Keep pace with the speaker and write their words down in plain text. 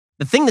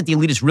the thing that the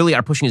elitists really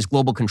are pushing is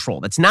global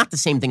control. That's not the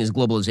same thing as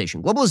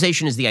globalization.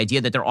 Globalization is the idea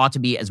that there ought to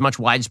be as much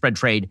widespread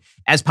trade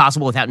as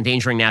possible without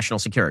endangering national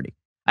security.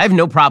 I have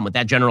no problem with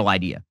that general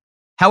idea.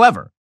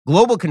 However,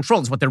 global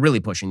control is what they're really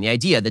pushing, the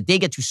idea that they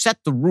get to set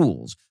the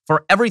rules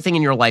for everything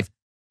in your life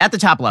at the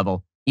top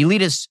level,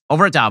 elitists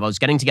over at Davos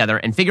getting together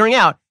and figuring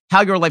out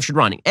how your life should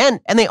run. And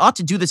they ought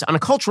to do this on a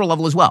cultural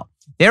level as well.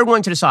 They're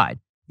going to decide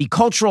the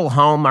cultural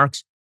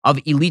hallmarks of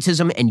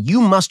elitism, and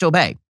you must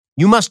obey.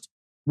 You must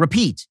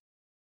repeat.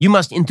 You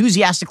must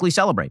enthusiastically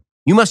celebrate.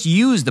 You must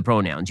use the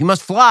pronouns. You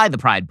must fly the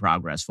Pride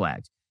Progress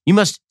flags. You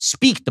must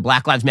speak the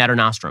Black Lives Matter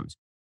nostrums.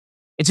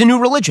 It's a new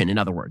religion, in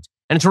other words.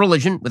 And it's a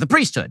religion with a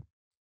priesthood.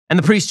 And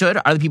the priesthood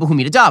are the people who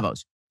meet at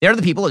Davos. They're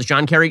the people, as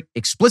John Kerry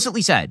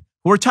explicitly said,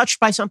 who are touched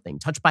by something,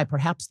 touched by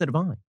perhaps the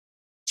divine,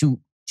 to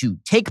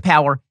take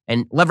power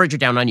and leverage it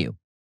down on you.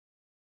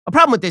 A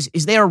problem with this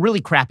is they are a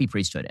really crappy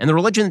priesthood, and the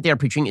religion that they are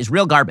preaching is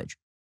real garbage.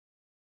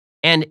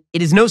 And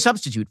it is no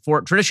substitute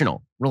for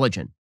traditional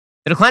religion.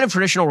 The decline of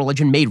traditional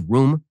religion made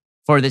room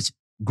for this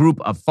group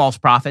of false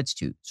prophets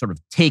to sort of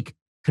take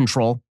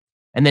control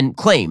and then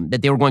claim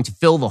that they were going to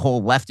fill the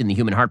hole left in the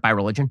human heart by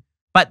religion.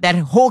 But that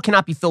hole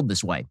cannot be filled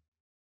this way.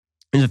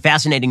 There's a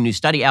fascinating new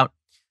study out.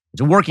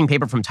 It's a working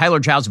paper from Tyler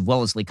Giles of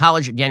Wellesley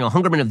College, Daniel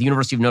Hungerman of the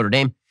University of Notre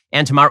Dame,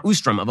 and Tamar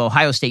Ustrom of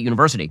Ohio State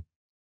University.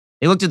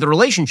 They looked at the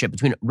relationship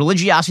between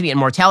religiosity and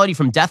mortality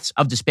from deaths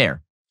of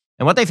despair.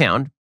 And what they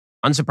found,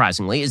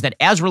 unsurprisingly, is that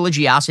as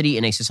religiosity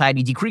in a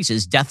society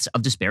decreases, deaths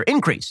of despair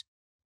increase.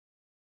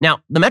 Now,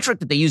 the metric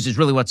that they used is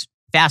really what's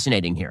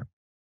fascinating here.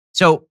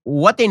 So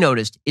what they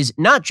noticed is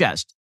not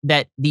just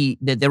that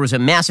there was a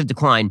massive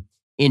decline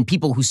in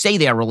people who say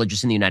they are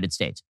religious in the United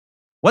States.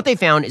 What they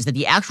found is that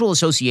the actual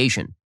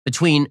association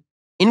between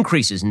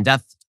increases in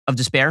deaths of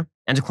despair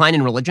and decline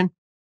of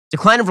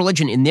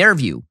religion in their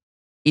view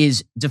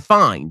is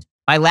defined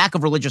by lack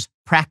of religious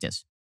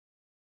practice.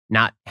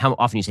 Not how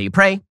often you say you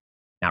pray,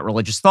 not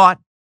religious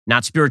thought,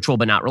 not spiritual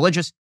but not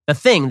religious. The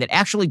thing that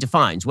actually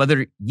defines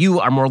whether you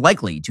are more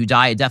likely to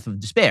die a death of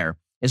despair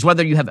is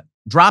whether you have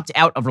dropped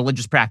out of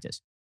religious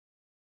practice,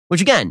 which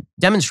again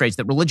demonstrates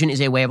that religion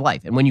is a way of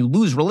life. And when you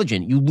lose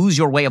religion, you lose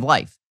your way of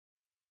life.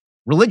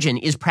 Religion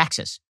is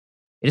praxis.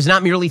 It is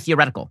not merely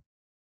theoretical.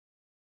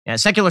 A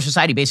secular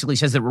society basically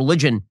says that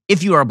religion,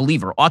 if you are a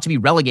believer, ought to be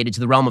relegated to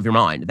the realm of your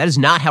mind. That is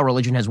not how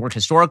religion has worked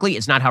historically.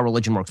 It's not how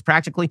religion works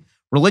practically.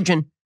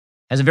 Religion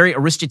has a very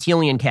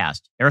Aristotelian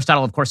cast.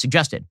 Aristotle, of course,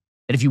 suggested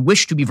that if you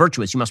wish to be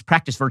virtuous, you must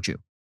practice virtue.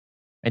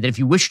 Right? That if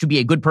you wish to be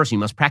a good person, you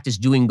must practice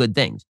doing good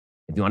things.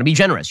 If you want to be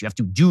generous, you have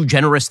to do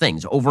generous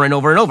things over and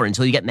over and over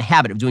until you get in the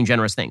habit of doing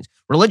generous things.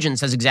 Religion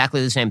says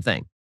exactly the same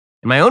thing.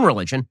 In my own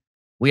religion,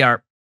 we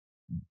are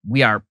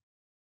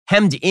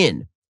hemmed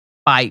in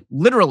by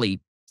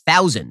literally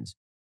thousands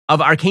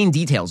of arcane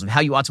details of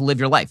how you ought to live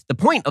your life. The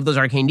point of those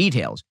arcane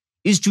details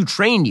is to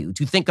train you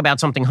to think about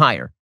something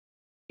higher.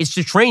 It's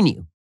to train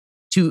you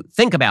to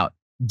think about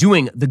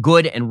doing the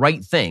good and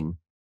right thing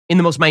in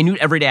the most minute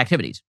everyday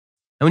activities.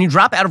 And when you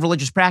drop out of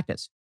religious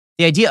practice,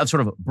 the idea of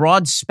sort of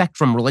broad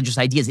spectrum religious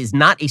ideas is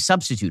not a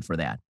substitute for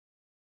that.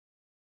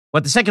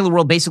 What the secular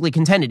world basically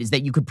contended is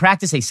that you could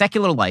practice a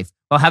secular life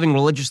while having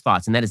religious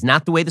thoughts, and that is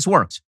not the way this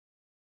works.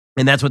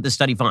 And that's what this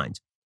study finds.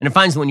 And it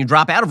finds that when you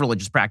drop out of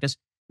religious practice,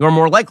 you're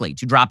more likely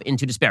to drop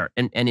into despair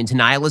and into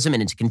nihilism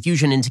and into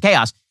confusion, into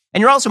chaos. And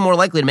you're also more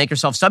likely to make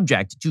yourself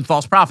subject to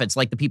false prophets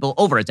like the people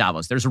over at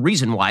Davos. There's a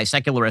reason why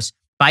secularists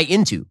buy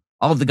into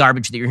all of the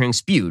garbage that you're hearing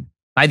spewed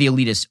by the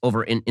elitists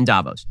over in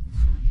Davos.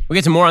 We'll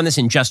get to more on this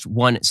in just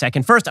 1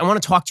 second. First, I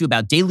want to talk to you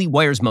about Daily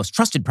Wire's most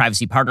trusted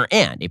privacy partner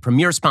and a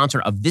premier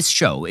sponsor of this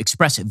show,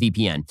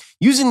 ExpressVPN.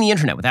 Using the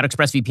internet without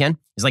ExpressVPN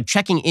is like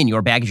checking in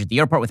your baggage at the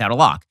airport without a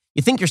lock.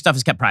 You think your stuff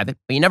is kept private,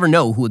 but you never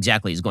know who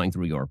exactly is going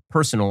through your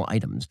personal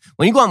items.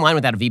 When you go online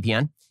without a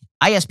VPN,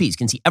 ISPs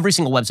can see every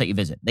single website you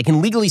visit. They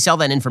can legally sell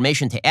that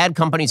information to ad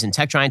companies and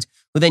tech giants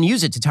who then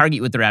use it to target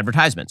you with their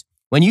advertisements.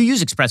 When you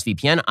use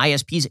ExpressVPN,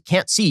 ISPs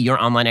can't see your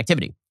online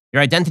activity.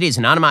 Your identity is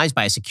anonymized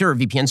by a secure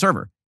VPN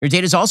server. Your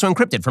data is also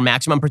encrypted for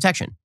maximum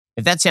protection.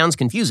 If that sounds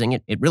confusing,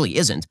 it really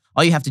isn't.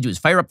 All you have to do is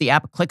fire up the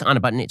app, click on a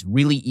button. It's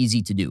really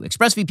easy to do.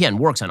 ExpressVPN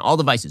works on all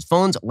devices,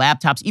 phones,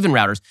 laptops, even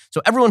routers,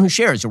 so everyone who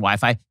shares your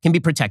Wi-Fi can be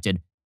protected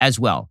as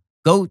well.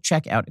 Go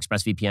check out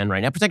ExpressVPN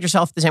right now. Protect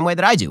yourself the same way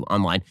that I do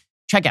online.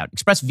 Check out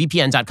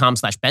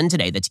expressvpn.com/Ben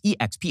today. That's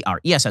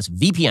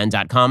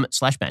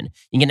expressvpn.com/Ben. You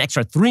can get an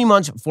extra 3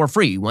 months for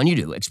free when you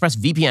do.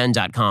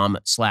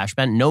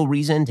 expressvpn.com/Ben. No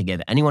reason to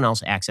give anyone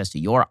else access to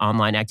your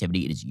online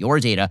activity. It is your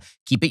data.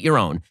 Keep it your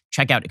own.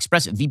 Check out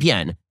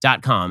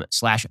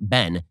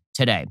expressvpn.com/Ben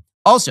today.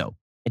 Also,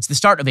 it's the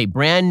start of a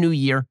brand new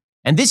year.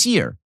 And this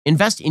year,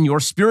 invest in your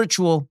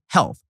spiritual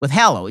health. With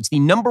Hallow, it's the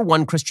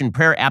 #1 Christian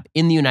prayer app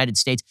in the United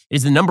States. It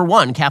is the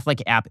 #1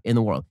 Catholic app in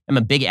the world. I'm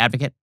a big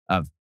advocate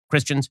of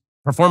Christians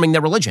performing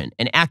their religion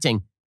and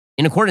acting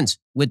in accordance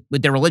with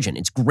their religion.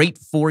 It's great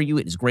for you.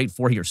 It is great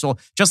for your soul.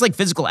 Just like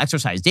physical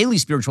exercise, daily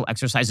spiritual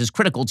exercise is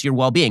critical to your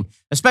well-being,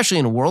 especially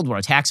in a world where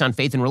attacks on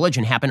faith and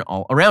religion happen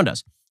all around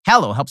us.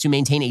 Hallow helps you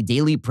maintain a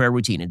daily prayer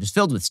routine. It is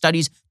filled with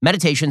studies,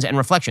 meditations, and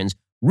reflections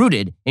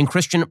rooted in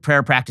Christian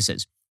prayer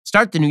practices.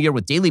 Start the new year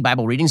with daily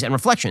Bible readings and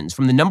reflections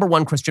from the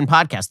 #1 Christian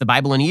podcast, The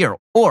Bible in a Year,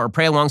 or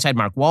pray alongside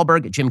Mark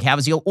Wahlberg, Jim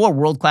Caviezel, or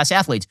world-class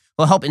athletes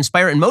who will help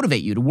inspire and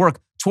motivate you to work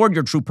toward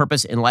your true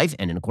purpose in life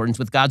and in accordance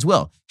with God's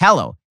will.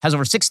 Hallow has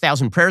over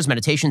 6,000 prayers,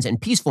 meditations, and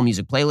peaceful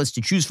music playlists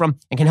to choose from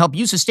and can help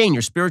you sustain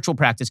your spiritual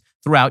practice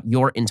throughout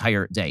your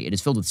entire day. It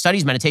is filled with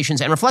studies, meditations,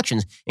 and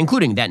reflections,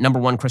 including that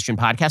 #1 Christian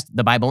podcast,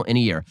 The Bible in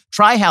a Year.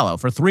 Try Hallow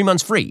for 3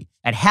 months free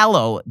at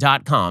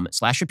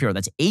hallow.com/Shapiro.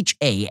 That's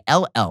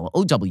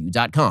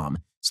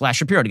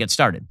HALLOW.com/Shapiro to get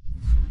started.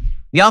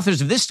 The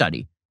authors of this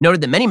study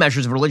noted that many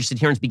measures of religious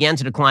adherence began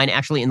to decline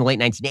actually in the late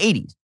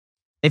 1980s.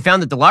 They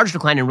found that the large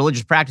decline in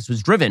religious practice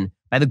was driven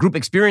by the group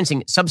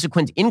experiencing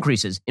subsequent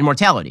increases in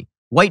mortality,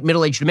 white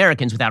middle-aged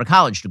Americans without a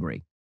college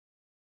degree.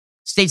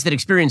 States that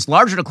experienced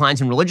larger declines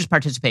in religious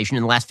participation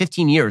in the last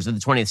 15 years of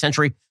the 20th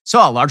century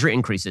saw larger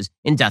increases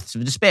in deaths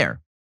of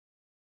despair.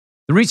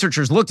 The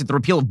researchers looked at the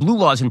repeal of blue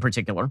laws in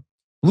particular.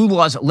 Blue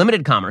laws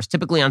limited commerce,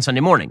 typically on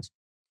Sunday mornings.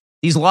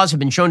 These laws have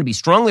been shown to be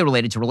strongly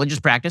related to religious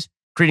practice,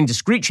 creating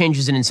discrete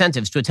changes in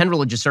incentives to attend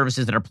religious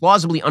services that are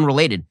plausibly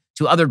unrelated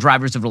to other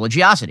drivers of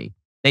religiosity.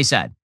 They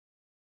said,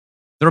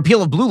 the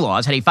repeal of blue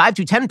laws had a 5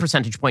 to 10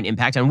 percentage point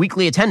impact on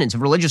weekly attendance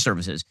of religious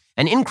services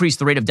and increased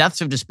the rate of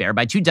deaths of despair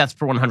by 2 deaths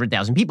per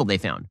 100,000 people, they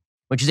found,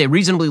 which is a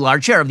reasonably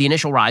large share of the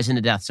initial rise in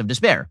the deaths of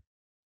despair.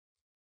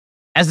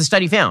 As the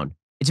study found,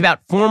 it's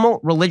about formal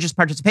religious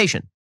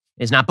participation.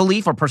 It is not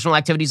belief or personal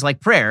activities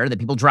like prayer that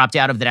people dropped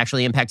out of that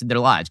actually impacted their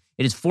lives.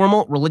 It is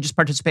formal religious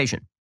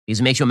participation because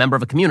it makes you a member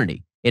of a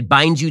community. It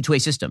binds you to a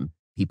system.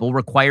 People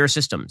require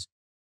systems.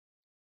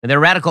 And they're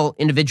radical,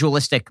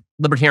 individualistic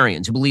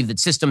libertarians who believe that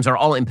systems are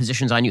all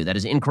impositions on you. That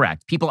is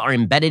incorrect. People are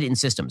embedded in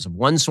systems of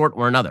one sort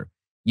or another.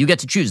 You get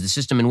to choose the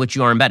system in which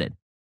you are embedded.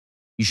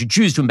 You should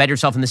choose to embed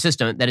yourself in the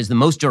system that is the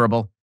most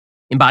durable,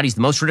 embodies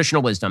the most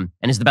traditional wisdom,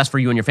 and is the best for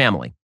you and your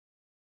family.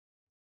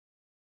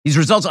 These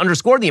results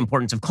underscore the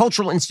importance of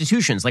cultural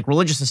institutions like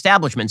religious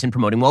establishments in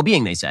promoting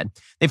well-being, they said.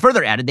 They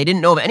further added they didn't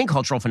know of any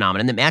cultural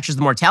phenomenon that matches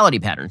the mortality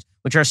patterns,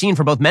 which are seen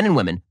for both men and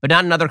women, but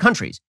not in other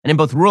countries, and in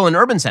both rural and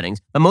urban settings,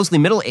 but mostly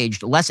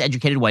middle-aged, less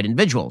educated white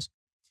individuals.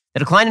 The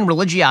decline in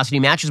religiosity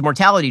matches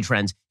mortality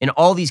trends in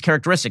all these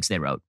characteristics, they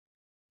wrote.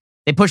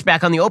 They pushed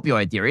back on the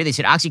opioid theory. They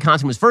said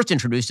OxyContin was first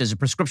introduced as a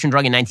prescription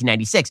drug in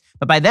 1996,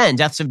 but by then,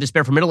 deaths of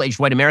despair for middle-aged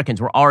white Americans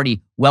were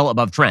already well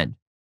above trend.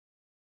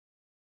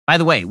 By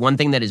the way, one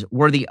thing that is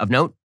worthy of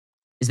note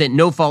is that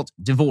no-fault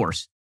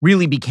divorce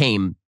really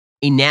became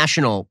a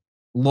national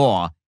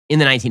law in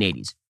the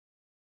 1980s.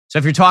 So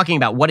if you're talking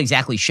about what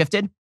exactly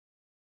shifted,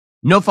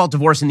 no-fault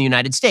divorce in the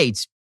United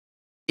States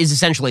is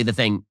essentially the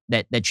thing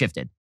that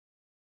shifted.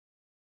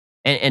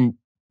 And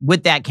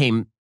with that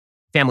came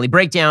family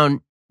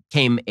breakdown,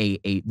 came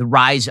the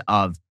rise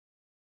of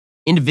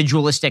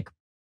individualistic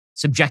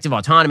subjective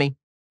autonomy,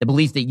 the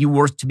belief that you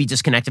were to be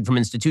disconnected from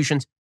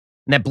institutions,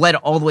 and that bled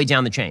all the way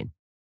down the chain.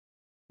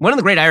 One of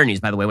the great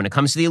ironies, by the way, when it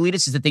comes to the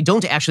elitists is that they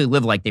don't actually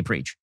live like they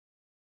preach.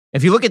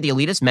 If you look at the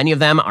elitists, many of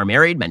them are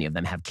married, many of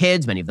them have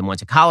kids, many of them went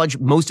to college,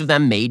 most of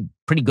them made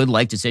pretty good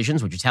life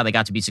decisions, which is how they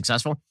got to be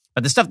successful.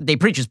 But the stuff that they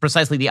preach is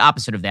precisely the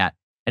opposite of that,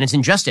 and it's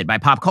ingested by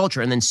pop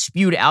culture and then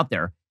spewed out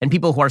there. And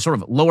people who are sort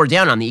of lower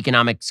down on the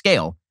economic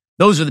scale,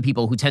 those are the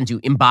people who tend to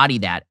embody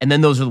that, and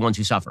then those are the ones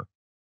who suffer.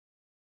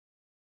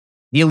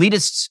 The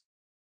elitists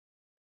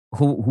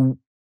who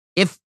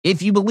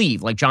if you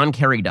believe, like John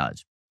Kerry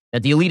does,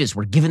 that the elitists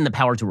were given the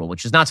power to rule,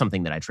 which is not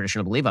something that I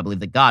traditionally believe. I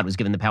believe that God was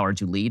given the power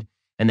to lead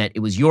and that it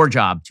was your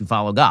job to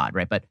follow God,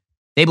 right? But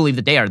they believe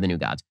that they are the new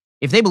gods.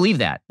 If they believe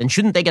that, then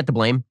shouldn't they get the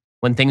blame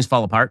when things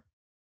fall apart?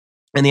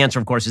 And the answer,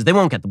 of course, is they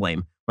won't get the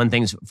blame when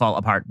things fall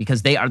apart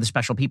because they are the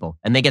special people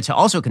and they get to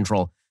also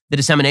control the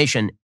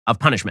dissemination of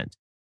punishment.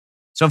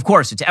 So, of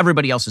course, it's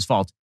everybody else's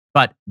fault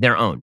but their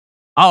own.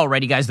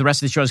 Alrighty, guys, the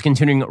rest of the show is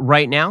continuing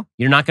right now.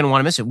 You're not going to want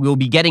to miss it. We'll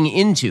be getting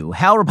into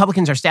how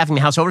Republicans are staffing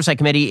the House Oversight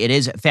Committee. It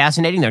is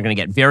fascinating. They're going to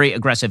get very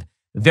aggressive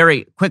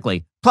very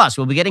quickly. Plus,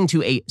 we'll be getting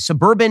to a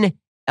suburban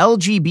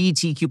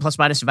LGBTQ plus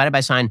minus divided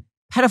by sign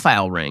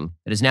pedophile ring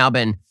that has now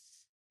been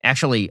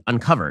actually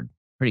uncovered.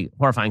 Pretty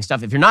horrifying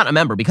stuff. If you're not a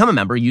member, become a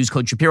member. Use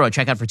code Shapiro at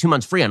checkout for 2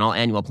 months free on all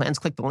annual plans.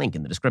 Click the link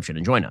in the description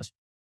and join us.